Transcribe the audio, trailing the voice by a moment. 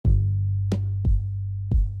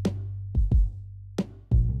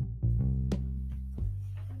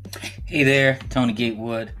Hey there, Tony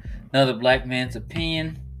Gatewood. Another black man's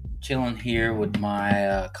opinion. Chilling here with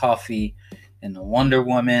my coffee and the Wonder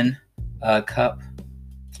Woman cup.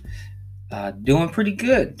 Doing pretty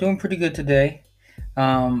good. Doing pretty good today.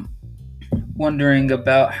 Um, Wondering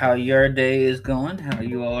about how your day is going, how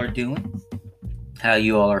you all are doing, how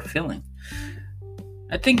you all are feeling.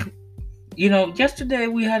 I think, yesterday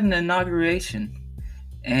we had an inauguration.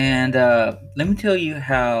 And let me tell you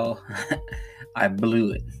how I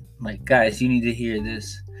blew it. Like, guys, you need to hear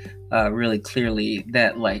this really clearly.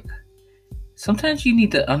 That, like, sometimes you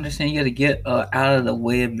need to understand you got to get out of the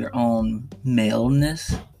way of your own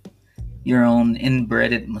maleness, your own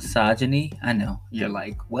inbred misogyny. I know. You're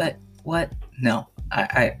like, what? What? No.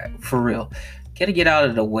 I for real. Got to get out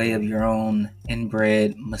of the way of your own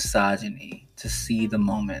inbred misogyny to see the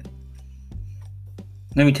moment.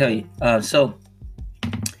 Let me tell you.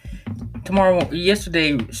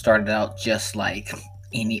 Yesterday started out just like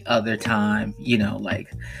any other time,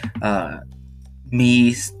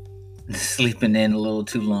 me sleeping in a little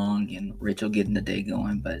too long and Rachel getting the day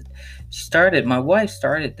going. But my wife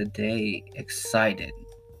started the day excited,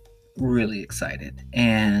 really excited.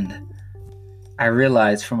 And I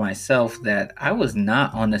realized for myself that I was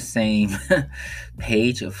not on the same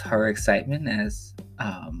page of her excitement as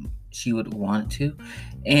she would want to.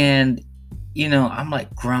 And I'm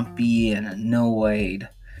like grumpy and annoyed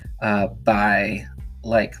by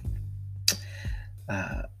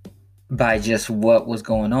just what was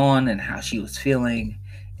going on and how she was feeling.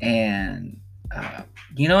 And I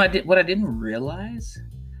didn't realize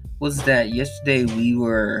was that yesterday we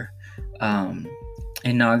were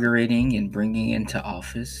inaugurating and bringing into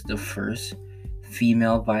office the first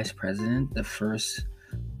female vice president, the first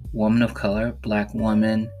woman of color, black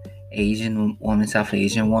woman, Asian woman, South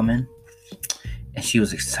Asian woman. And she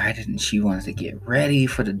was excited and she wanted to get ready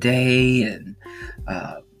for the day and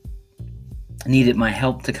needed my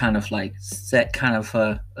help to kind of like set kind of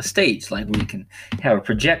a stage. Like we can have a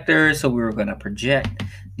projector. So we were going to project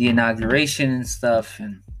the inauguration and stuff.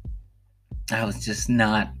 And I was just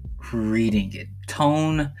not reading it.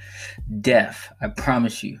 Tone deaf. I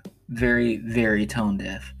promise you. Very, very tone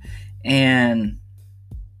deaf. And,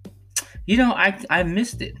 I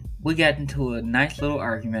missed it. We got into a nice little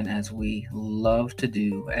argument, as we love to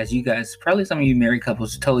do, as you guys, probably some of you married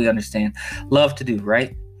couples totally understand, love to do,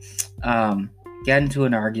 right? Got into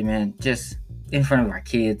an argument just in front of our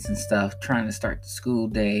kids and stuff, trying to start the school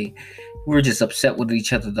day. We were just upset with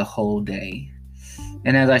each other the whole day.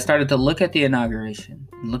 And as I started to look at the inauguration,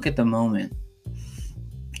 look at the moment,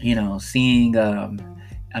 seeing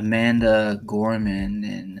Amanda Gorman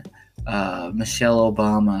and Michelle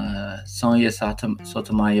Obama, Sonia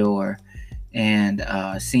Sotomayor, and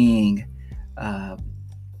seeing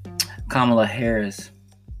Kamala Harris,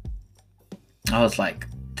 I was like,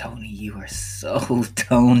 Tony, you are so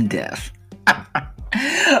tone deaf. I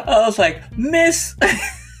was like, Miss.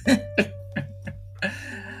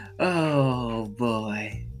 Oh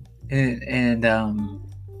boy. And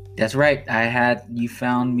that's right. You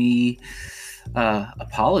found me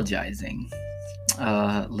apologizing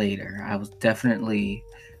later. I was definitely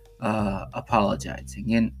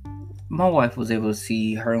apologizing, and my wife was able to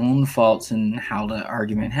see her own faults and how the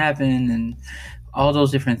argument happened and all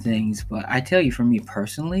those different things. But I tell you, for me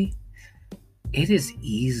personally, it is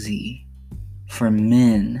easy for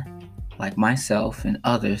men like myself and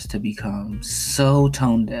others to become so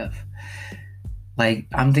tone deaf. Like,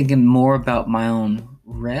 I'm thinking more about my own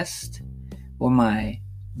rest or my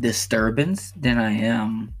disturbance than I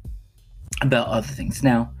am about other things.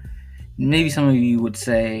 Now, maybe some of you would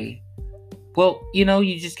say, well,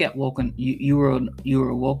 you just got woken. You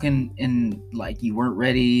were woken and like you weren't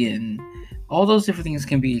ready, and all those different things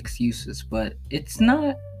can be excuses. But it's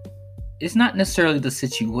not necessarily the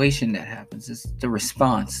situation that happens. It's the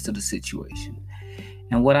response to the situation.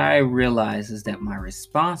 And what I realized is that my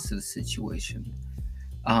response to the situation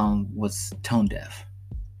was tone deaf.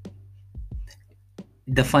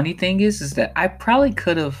 The funny thing is that I probably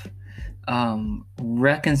could have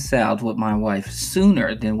reconciled with my wife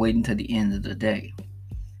sooner than waiting to the end of the day.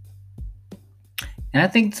 And I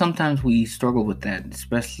think sometimes we struggle with that,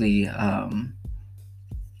 especially in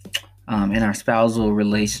our spousal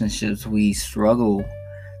relationships. We struggle,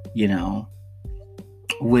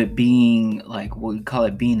 with being like what we call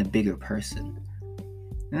it, being a bigger person.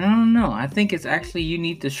 And I don't know. I think it's actually you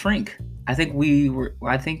need to shrink. I think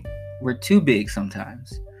we're too big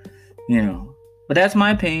sometimes, But that's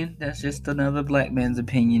my opinion. That's just another black man's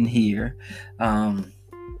opinion here. I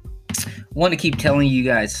want to keep telling you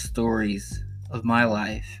guys stories of my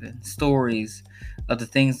life and stories of the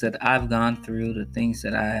things that I've gone through, the things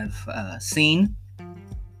that I've seen,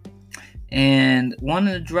 and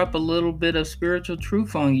wanted to drop a little bit of spiritual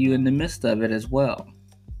truth on you in the midst of it as well.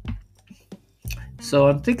 So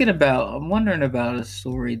I'm wondering about a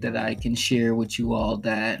story that I can share with you all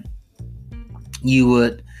that you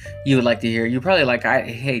would like to hear. You're probably like,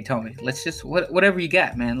 hey Tony, let's just whatever you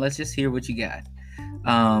got, man. Let's just hear what you got.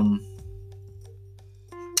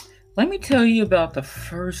 Let me tell you about the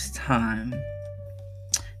first time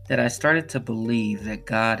that I started to believe that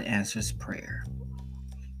God answers prayer.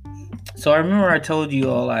 So I remember I told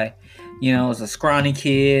you all I was a scrawny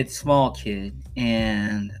kid, small kid,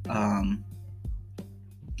 and I,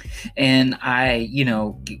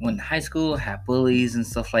 went to high school, had bullies and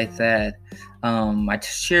stuff like that. I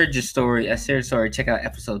shared a story. Check out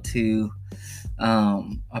episode 2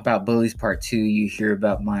 about bullies part 2. You hear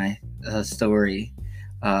about my story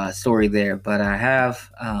there. But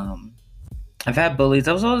I've had bullies.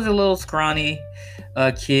 I was always a little scrawny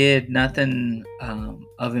kid, nothing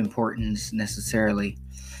of importance necessarily,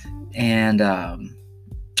 and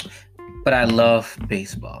but I love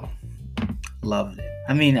baseball. Loved it.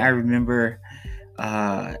 I mean, I remember,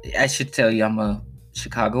 I should tell you, I'm a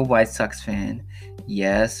Chicago White Sox fan.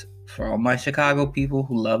 Yes, for all my Chicago people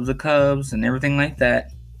who love the Cubs and everything like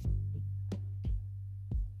that,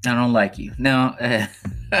 I don't like you. No, I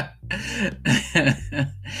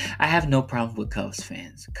have no problem with Cubs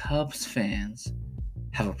fans. Cubs fans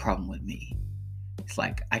have a problem with me. It's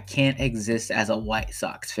like I can't exist as a White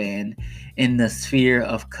Sox fan in the sphere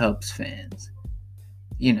of Cubs fans.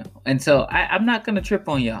 And so I'm not going to trip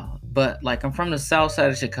on y'all, but like I'm from the south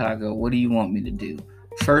side of Chicago. What do you want me to do?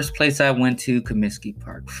 First place I went to, Comiskey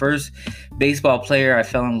Park. First baseball player I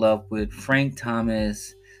fell in love with, Frank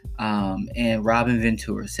Thomas and Robin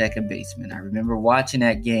Ventura, second baseman. I remember watching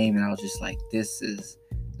that game and I was just like, this is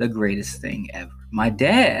the greatest thing ever. My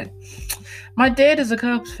dad is a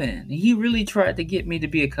Cubs fan. He really tried to get me to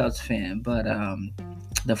be a Cubs fan, but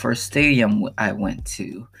the first stadium I went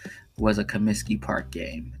to was a Comiskey Park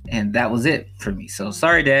game, and that was it for me. So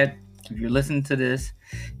sorry, Dad, if you're listening to this,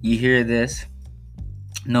 you hear this,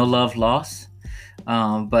 no love lost.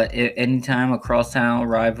 But anytime a crosstown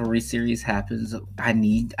rivalry series happens, I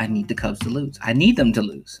need the Cubs to lose. I need them to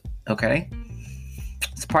lose. Okay,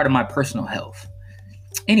 it's part of my personal health.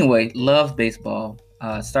 Anyway, love baseball.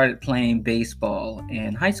 Started playing baseball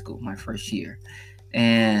in high school, my first year,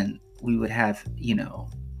 and we would have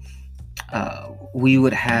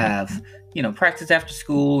practice after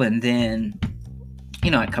school, and then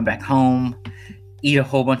I'd come back home, eat a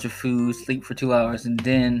whole bunch of food, sleep for 2 hours, and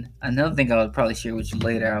then another thing I would probably share with you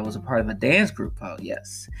later, I was a part of a dance group. Oh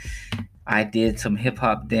yes, I did some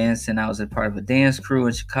hip-hop dancing. I was a part of a dance crew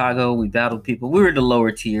in Chicago. We battled people. We were the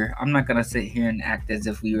lower tier. I'm not gonna sit here and act as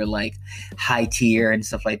if we were like high tier and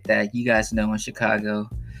stuff like that. You guys know in Chicago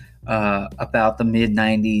about the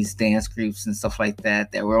mid-90s dance groups and stuff like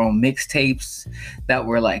that were on mixtapes that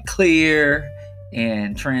were like clear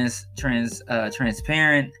and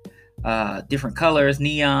transparent, different colors,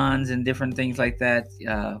 neons and different things like that.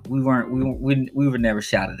 We were never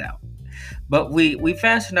shouted out, but we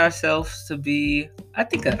fashioned ourselves to be, I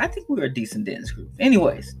think we were a decent dance group.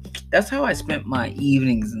 Anyways, that's how I spent my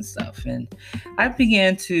evenings and stuff. And I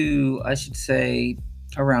began to, I should say,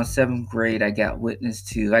 around 7th grade, I got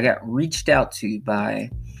reached out to by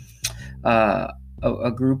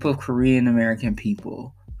a group of Korean American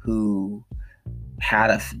people who had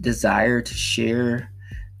a desire to share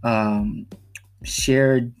the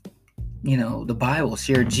Bible,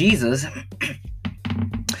 share Jesus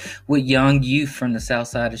with young youth from the south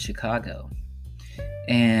side of Chicago.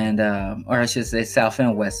 And or I should say south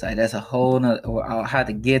and west side. That's a whole nother, I'll have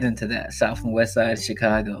to get into that, south and west side of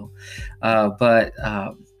Chicago. But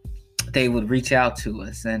they would reach out to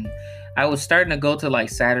us, and I was starting to go to like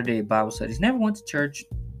Saturday Bible studies. Never went to church.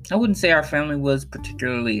 I wouldn't say our family was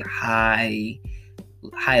particularly highly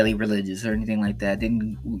religious or anything like that.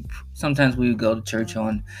 Sometimes we would go to church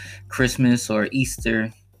on Christmas or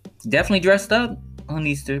Easter. Definitely dressed up on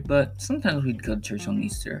Easter, but sometimes we'd go to church on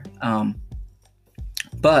Easter.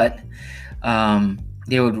 But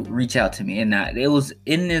they would reach out to me, and it was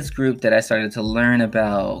in this group that I started to learn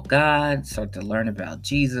about God, started to learn about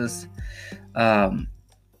Jesus, and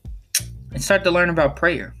started to learn about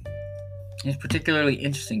prayer. It's particularly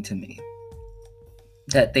interesting to me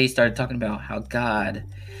that they started talking about how God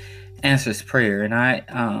answers prayer, and I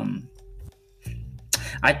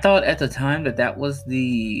thought at the time that was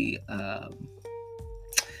the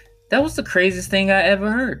craziest thing I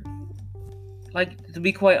ever heard. Like, to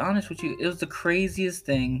be quite honest with you, it was the craziest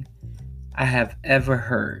thing I have ever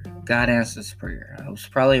heard. God answers prayer. I was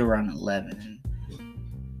probably around 11.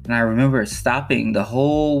 And I remember stopping the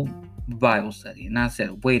whole Bible study. And I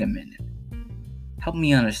said, wait a minute. help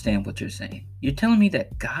me understand what you're saying. You're telling me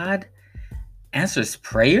that God answers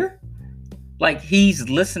prayer? Like he's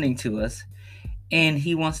listening to us and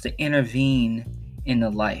he wants to intervene in the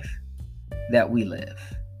life that we live.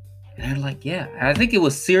 And they're like, yeah. And I think it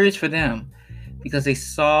was serious for them because they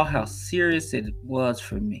saw how serious it was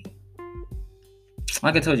for me.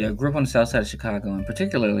 Like I told you, I grew up on the south side of Chicago, and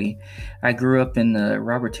particularly, I grew up in the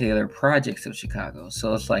Robert Taylor projects of Chicago.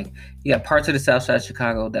 So it's like, you got parts of the south side of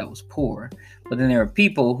Chicago that was poor, but then there were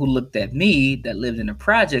people who looked at me that lived in the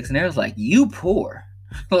projects, and they was like, you poor.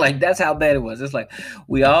 Like, that's how bad it was. It's like,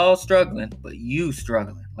 we all struggling, but you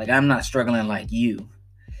struggling. Like, I'm not struggling like you.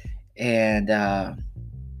 And, I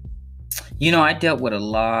dealt with a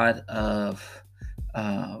lot of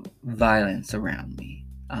violence around me.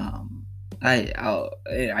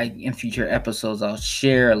 In future episodes, I'll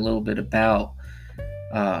share a little bit about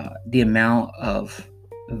the amount of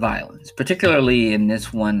violence. Particularly in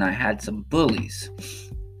this one, I had some bullies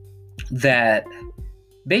that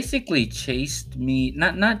basically chased me.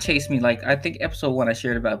 Not chased me, like I think episode 1 I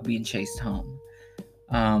shared about being chased home.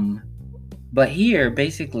 But here,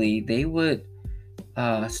 basically, they would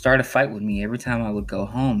start a fight with me every time I would go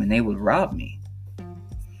home, and they would rob me.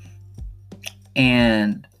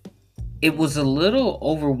 And it was a little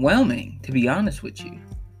overwhelming, to be honest with you.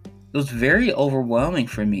 It was very overwhelming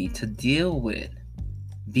for me to deal with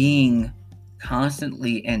being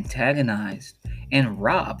constantly antagonized and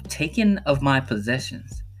robbed, taken of my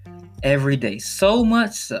possessions every day. So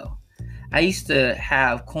much so, I used to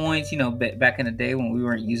have coins, back in the day when we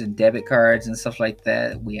weren't using debit cards and stuff like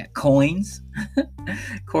that. We had coins,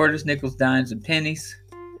 quarters, nickels, dimes, and pennies.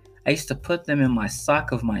 I used to put them in my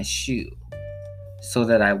sock of my shoe so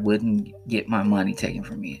that I wouldn't get my money taken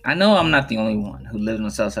from me. I know I'm not the only one who lived on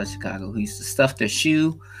the south side of Chicago who used to stuff their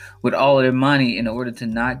shoe with all of their money in order to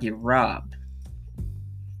not get robbed.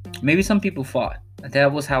 Maybe some people fought.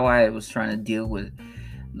 That was how I was trying to deal with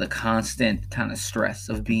the constant kind of stress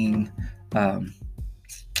of being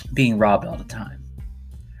robbed all the time.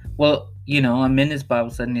 Well, I'm in this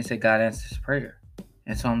Bible study and they say God answers prayer.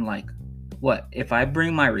 And so I'm like, what? If I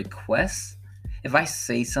bring my requests, if I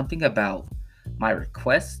say something about my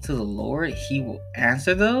requests to the Lord, he will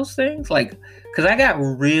answer those things? Like, because I got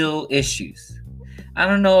real issues. I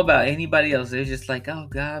don't know about anybody else. They're just like, oh,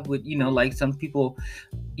 God would, like some people,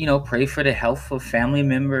 pray for the health of family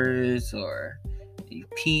members or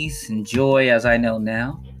peace and joy, as I know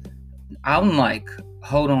now. I'm like,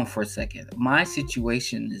 hold on for a second. My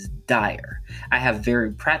situation is dire. I have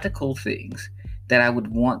very practical things that I would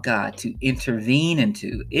want God to intervene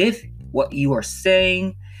into if what you are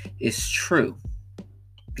saying is true.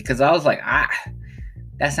 Because I was like,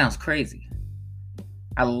 that sounds crazy.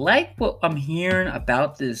 I like what I'm hearing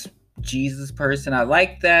about this Jesus person. I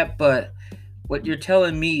like that, but what you're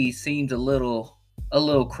telling me seems a little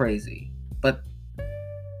crazy. But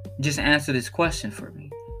just answer this question for me.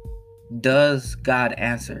 Does God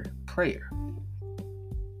answer prayer?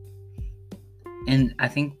 And I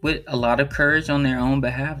think with a lot of courage on their own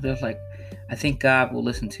behalf, they're like, I think God will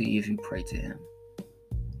listen to you if you pray to him.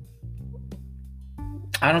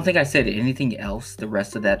 I don't think I said anything else the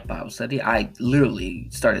rest of that Bible study. I literally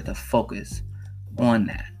started to focus on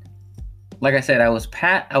that. Like I said, I was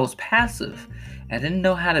passive. I didn't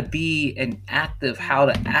know how to be how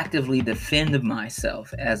to actively defend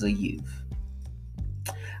myself as a youth.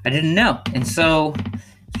 I didn't know. And so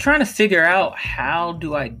trying to figure out, how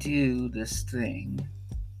do I do this thing?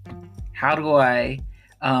 How do I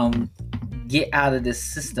get out of this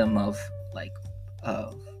system of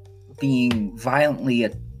being violently,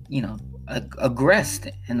 aggressed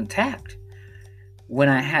and attacked when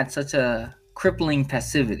I had such a crippling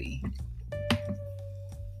passivity?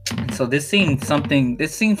 And so this seemed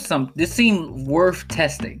worth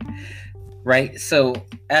testing, right? So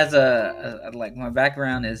as my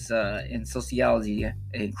background is in sociology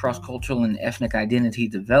and cross-cultural and ethnic identity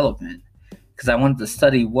development, because I wanted to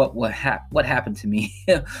study what happened to me,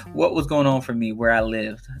 what was going on for me where I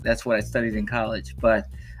lived. That's what I studied in college. But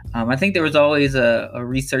I think there was always a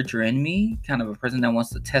researcher in me, kind of a person that wants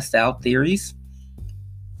to test out theories.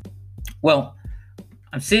 Well,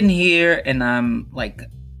 I'm sitting here and I'm like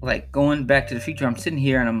going back to the future. I'm sitting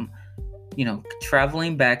here and I'm,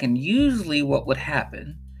 traveling back. And usually what would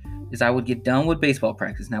happen is I would get done with baseball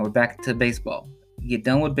practice. Now we're back to baseball. Get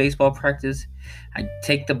done with baseball practice. I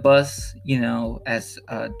take the bus, as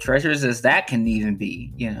treacherous as that can even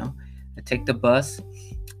be, I take the bus,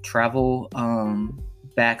 travel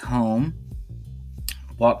back home,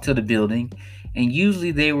 walk to the building, and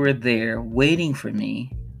usually they were there waiting for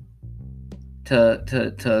me to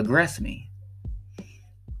aggress me.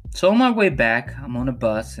 So on my way back, I'm on a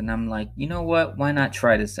bus and I'm like, you know what? Why not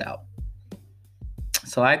try this out?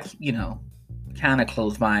 So I, kind of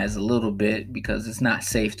closed my eyes a little bit because it's not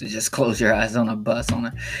safe to just close your eyes on a bus, on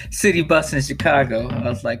a city bus in Chicago. I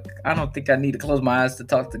was like, I don't think I need to close my eyes to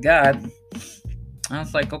talk to God. I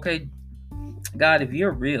was like, okay, God, if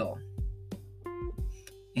you're real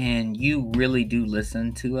and you really do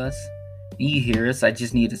listen to us, you hear us, I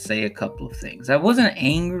just need to say a couple of things. I wasn't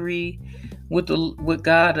angry with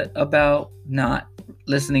God about not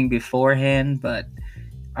listening beforehand, but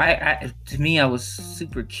to me, I was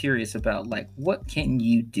super curious about like, what can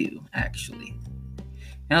you do actually?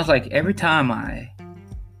 And I was like, every time I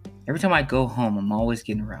go home, I'm always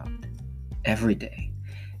getting robbed every day,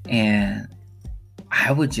 and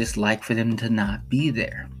I would just like for them to not be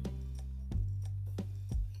there.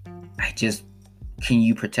 Can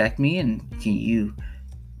you protect me, and can you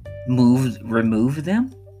remove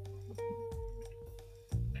them?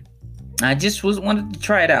 I just wanted to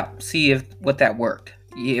try it out, see if that worked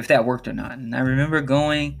or not. And I remember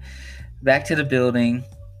going back to the building.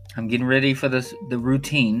 I'm getting ready for the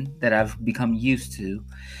routine that I've become used to,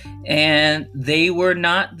 and they were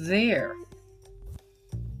not there.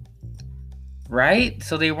 Right?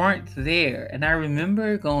 So they weren't there. And I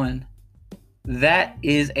remember going, that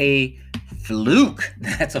is a fluke.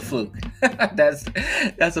 That's a fluke.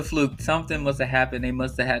 That's a fluke. Something must have happened. They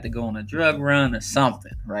must have had to go on a drug run or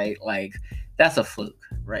something, right? Like, that's a fluke,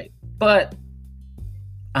 right? But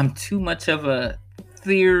I'm too much of a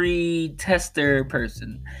theory tester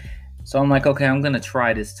person. So I'm like, okay, I'm going to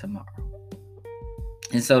try this tomorrow.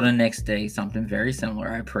 And so the next day, something very similar.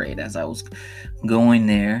 I prayed as I was going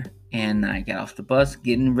there, and I got off the bus,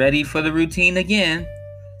 getting ready for the routine again.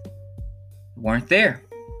 Weren't there.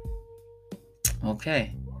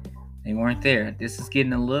 Okay, they weren't there. This is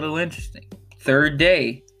getting a little interesting. Third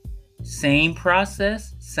day, same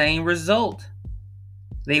process, same result.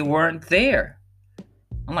 They weren't there.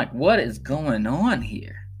 I'm like, what is going on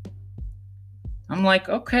here? I'm like,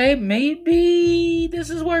 okay, maybe this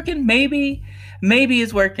is working. Maybe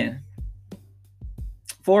it's working.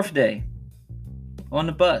 Fourth day, on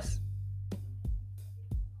the bus,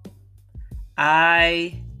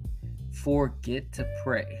 I forget to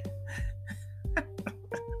pray.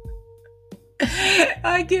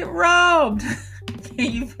 I get robbed.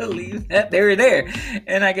 Can you believe that? They were there,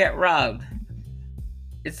 and I got robbed.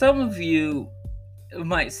 And some of you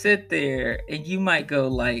might sit there, and you might go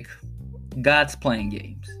like, God's playing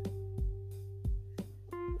games.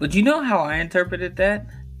 But you know how I interpreted that?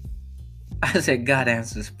 I said, God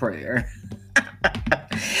answers prayer.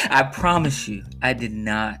 I promise you, I did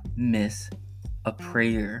not miss a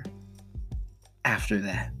prayer after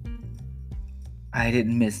that. I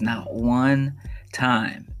didn't miss not one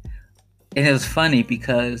time. And it was funny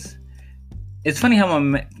because it's funny how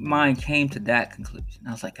my mind came to that conclusion.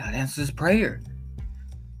 I was like, God answers prayer.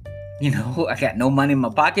 I got no money in my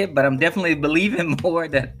pocket, but I'm definitely believing more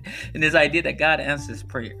in this idea that God answers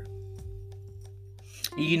prayer.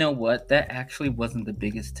 You know what? That actually wasn't the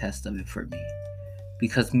biggest test of it for me,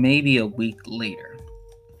 because maybe a week later,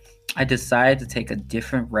 I decided to take a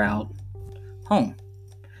different route home.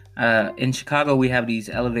 In Chicago, we have these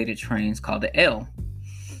elevated trains called the L,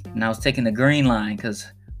 and I was taking the Green Line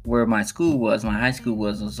because where my high school was on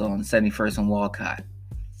 71st and Walcott.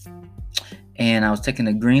 And I was taking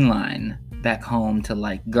the Green Line back home to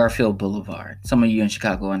like Garfield Boulevard. Some of you in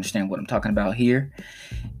Chicago understand what I'm talking about here.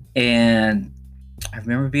 And I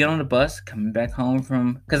remember being on the bus, coming back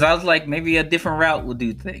home because I was like, maybe a different route will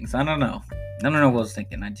do things. I don't know what I was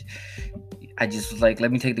thinking. I just was like,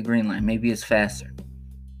 let me take the Green Line. Maybe it's faster.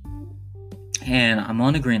 And I'm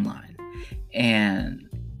on the Green Line. And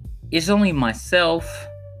it's only myself,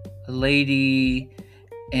 a lady,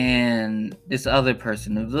 and this other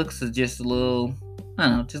person who looks just a little,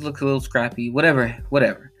 just looks a little scrappy, whatever.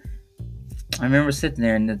 I remember sitting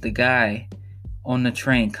there, and the guy on the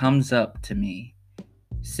train comes up to me,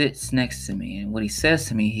 sits next to me, and what he says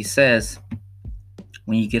to me, he says,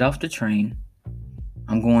 when you get off the train,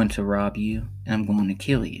 I'm going to rob you, and I'm going to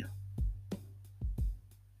kill you.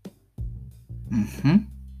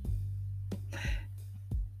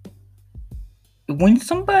 When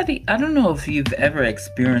somebody, I don't know if you've ever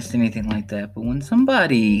experienced anything like that, but when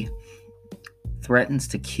somebody threatens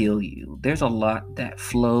to kill you, there's a lot that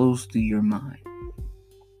flows through your mind.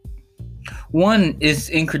 One is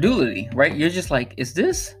incredulity, right? You're just like, is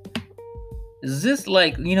this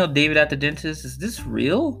like, David at the dentist? Is this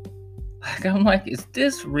real? Like, I'm like, is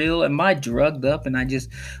this real? Am I drugged up and I just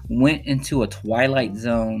went into a twilight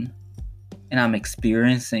zone and I'm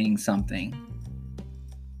experiencing something?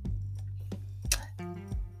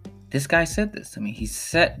 this guy said this to me. He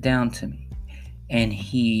sat down to me and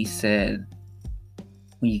he said,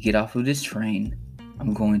 when you get off of this train,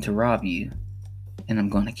 I'm going to rob you and I'm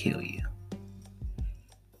going to kill you.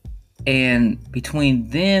 And between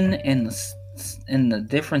then and the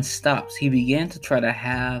different stops, he began to try to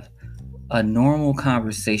have a normal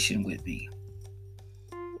conversation with me.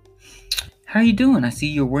 How are you doing? I see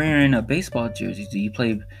you're wearing a baseball jersey. Do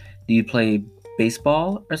you play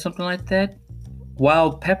baseball or something like that?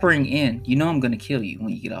 While peppering in, I'm going to kill you when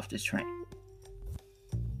you get off this train.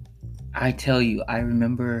 I tell you, I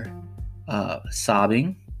remember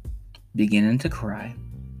sobbing, beginning to cry.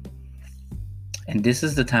 And this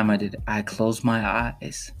is the time I did it. I closed my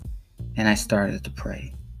eyes and I started to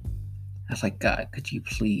pray. I was like, God, could you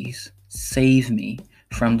please save me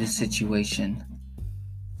from this situation?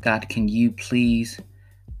 God, can you please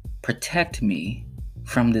protect me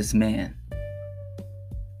from this man?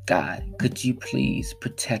 God, could you please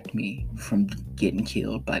protect me from getting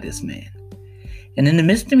killed by this man? And in the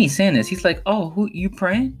midst of me saying this, he's like, oh, who you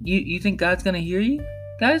praying? You think God's going to hear you?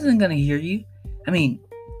 God isn't going to hear you. I mean,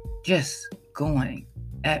 just going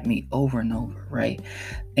at me over and over, right?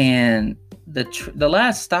 And the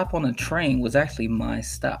last stop on the train was actually my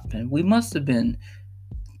stop. And we must have been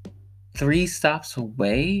 3 stops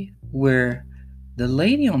away, where the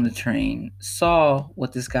lady on the train saw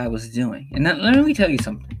what this guy was doing. And now, let me tell you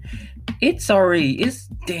something. It's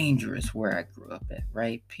dangerous where I grew up at,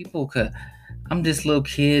 right? I'm this little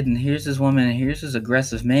kid, and here's this woman, and here's this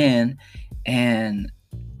aggressive man, and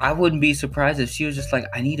I wouldn't be surprised if she was just like,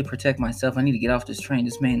 I need to protect myself. I need to get off this train.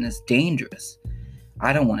 This man is dangerous.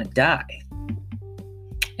 I don't want to die.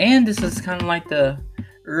 And this is kind of like the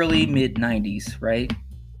early mid-90s, right?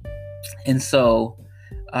 And so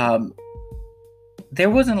there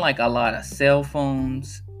wasn't like a lot of cell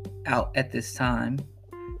phones out at this time.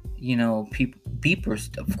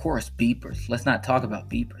 Beepers, of course, beepers. Let's not talk about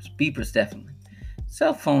beepers. Beepers, definitely.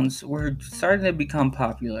 Cell phones were starting to become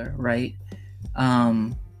popular, right?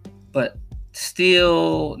 But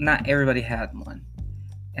still, not everybody had one.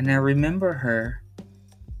 And I remember her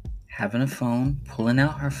having a phone, pulling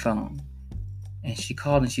out her phone, and she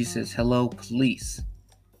called and she says, hello, police.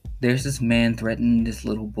 There's this man threatening this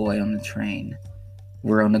little boy on the train.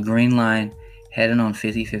 We're on the Green Line, heading on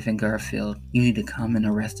 55th and Garfield. You need to come and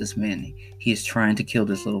arrest this man. He is trying to kill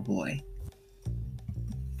this little boy.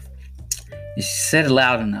 And she said it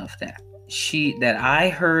loud enough that I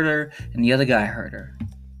heard her and the other guy heard her.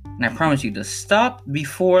 And I promise you, the stop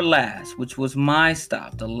before last, which was my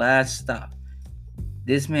stop, the last stop,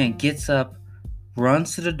 this man gets up,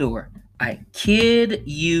 runs to the door. I kid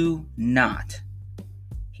you not.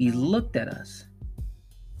 He looked at us.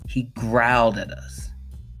 He growled at us.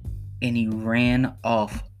 And he ran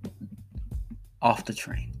off the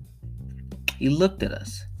train. He looked at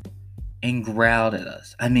us and growled at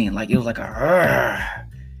us. I mean, like it was like a Rrr!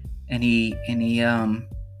 And he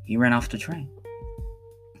ran off the train.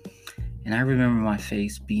 And I remember my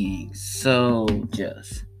face being so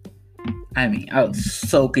I was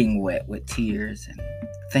soaking wet with tears and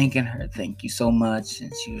thanking her, thank you so much.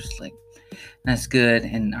 And she was like, that's good.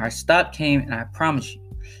 And our stop came, and I promise you,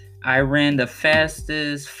 I ran the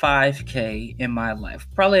fastest 5K in my life,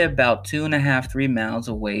 probably about 2.5, 3 miles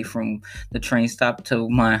away from the train stop to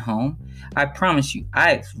my home. I promise you,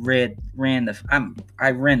 I ran the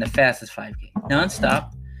fastest 5K,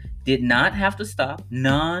 nonstop. Did not have to stop,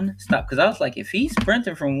 non-stop. Because I was like, if he's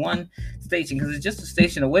sprinting from one station, because it's just a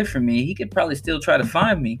station away from me, he could probably still try to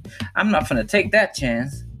find me. I'm not going to take that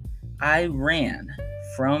chance. I ran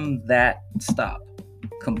from that stop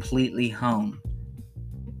completely home.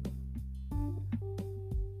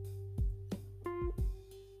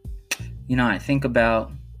 I think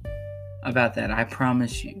about that. I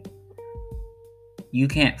promise you, you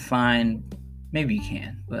can't find, maybe you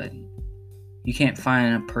can, but you can't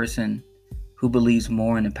find a person who believes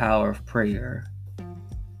more in the power of prayer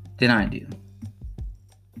than I do.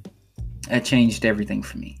 That changed everything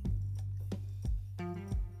for me.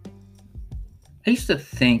 I used to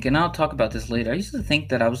think, and I'll talk about this later, I used to think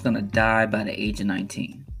that I was going to die by the age of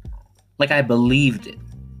 19. Like I believed it.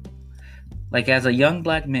 Like as a young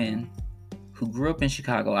black man who grew up in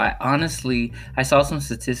Chicago, I saw some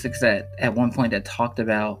statistics that at one point that talked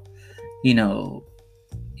about,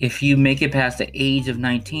 if you make it past the age of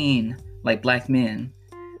 19, like black men,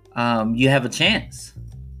 you have a chance.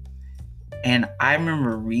 And I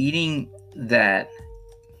remember reading that,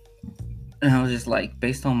 and I was just like,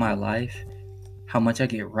 based on my life, how much I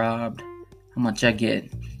get robbed, how much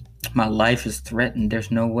my life is threatened,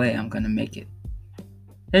 there's no way I'm going to make it.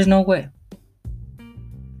 There's no way.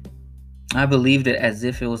 I believed it as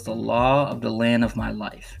if it was the law of the land of my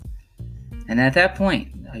life. And at that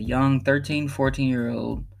point, a young 13,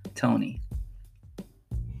 14-year-old Tony,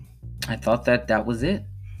 I thought that was it.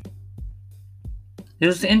 It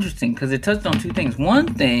was interesting because it touched on two things.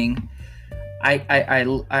 One thing, I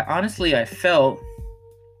honestly, I felt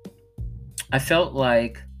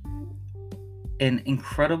like an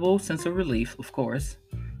incredible sense of relief, of course,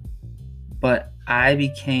 but I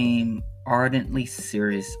became ardently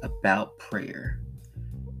serious about prayer.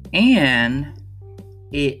 And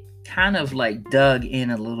it kind of like dug in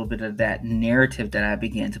a little bit of that narrative that I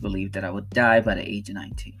began to believe that I would die by the age of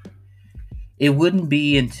 19. It wouldn't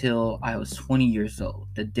be until I was 20 years old,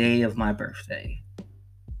 the day of my birthday,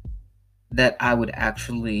 that I would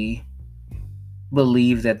actually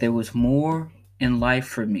believe that there was more in life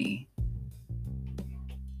for me,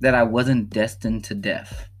 that I wasn't destined to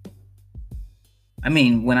death. I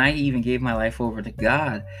mean, when I even gave my life over to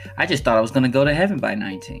God, I just thought I was going to go to heaven by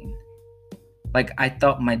 19. Like, I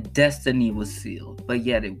thought my destiny was sealed, but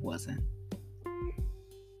yet it wasn't.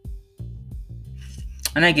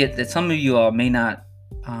 And I get that some of you all may not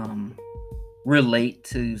relate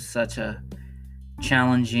to such a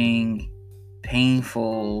challenging,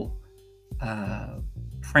 painful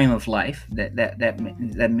frame of life.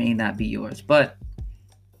 That may not be yours. But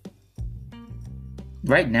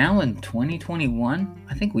right now in 2021,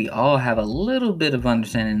 I think we all have a little bit of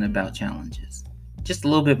understanding about challenges. Just a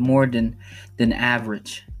little bit more than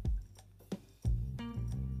average.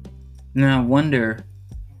 Now I wonder,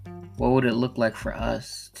 what would it look like for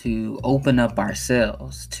us to open up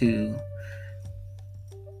ourselves to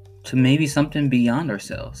maybe something beyond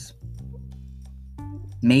ourselves?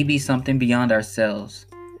 Maybe something beyond ourselves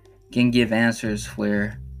can give answers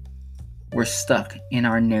where we're stuck in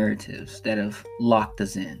our narratives that have locked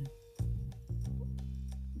us in.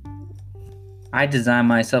 I designed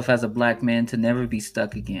myself as a black man to never be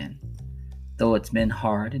stuck again, though it's been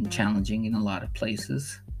hard and challenging in a lot of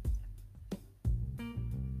places.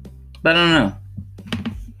 But I don't know.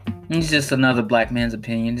 It's just another black man's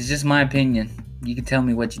opinion. It's just my opinion. You can tell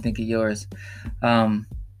me what you think of yours.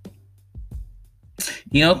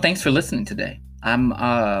 Thanks for listening today. I'm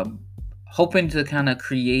hoping to kind of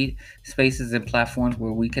create spaces and platforms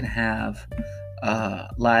where we can have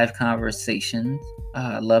live conversations.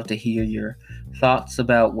 I'd love to hear your thoughts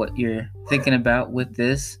about what you're thinking about with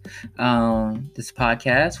this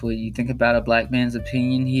podcast. What you think about a black man's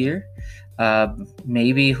opinion here?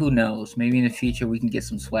 Maybe, who knows? Maybe in the future we can get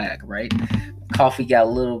some swag, right? Coffee got a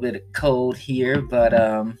little bit cold here, but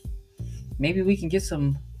maybe we can get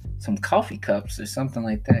some coffee cups or something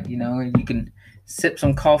like that. You can sip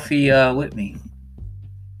some coffee with me.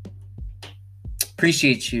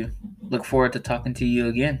 Appreciate you. Look forward to talking to you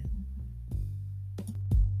again.